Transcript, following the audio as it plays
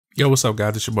Yo, what's up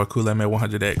guys, it's your boy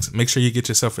Kool-Aid-Man100X. Make sure you get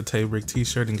yourself a Tay Brick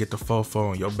t-shirt and get the fofo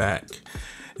on your back.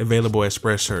 Available at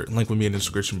Spreadshirt. Link will be in the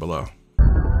description below.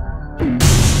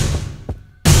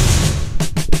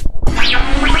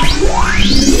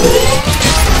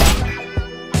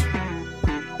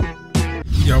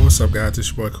 Yo, what's up guys,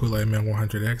 it's your boy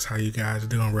Kool-Aid-Man100X. How you guys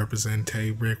doing? Representing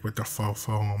Tay Brick with the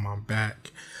fofo on my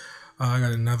back. I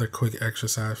got another quick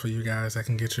exercise for you guys that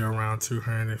can get you around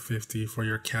 250 for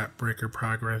your cap breaker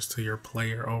progress to your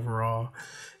player overall.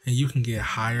 And you can get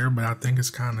higher, but I think it's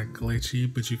kind of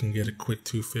glitchy, but you can get a quick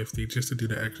 250 just to do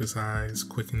the exercise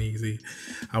quick and easy.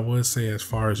 I would say as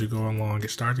far as you go along,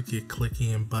 it started to get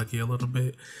clicky and buggy a little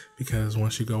bit because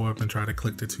once you go up and try to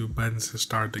click the two buttons, it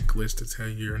started to glitch to tell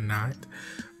you you're not.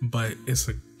 But it's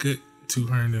a good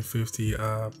 250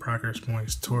 progress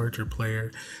points towards your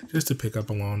player just to pick up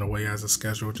along the way as a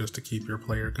schedule, just to keep your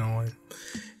player going,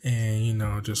 and you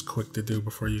know, just quick to do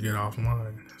before you get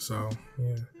offline. So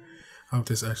yeah, I hope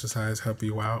this exercise helped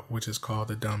you out, which is called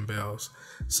the dumbbells.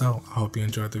 So I hope you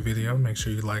enjoyed the video. Make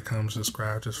sure you like, comment,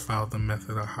 subscribe. Just follow the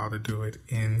method of how to do it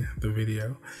in the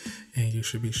video and you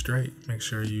should be straight. Make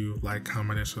sure you like,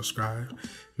 comment, and subscribe.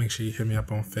 Make sure you hit me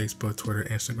up on Facebook, Twitter,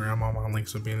 Instagram. All my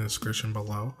links will be in the description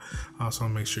below. Also,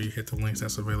 make sure you hit the links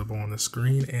that's available on the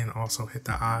screen and also hit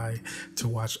the I to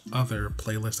watch other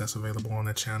playlists that's available on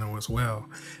the channel as well.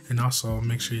 And also,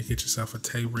 make sure you get yourself a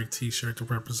Tay Brick t-shirt to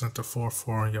represent the 4-4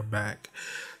 on your back.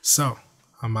 So,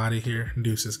 I'm out of here.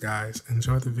 Deuces, guys.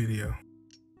 Enjoy the video.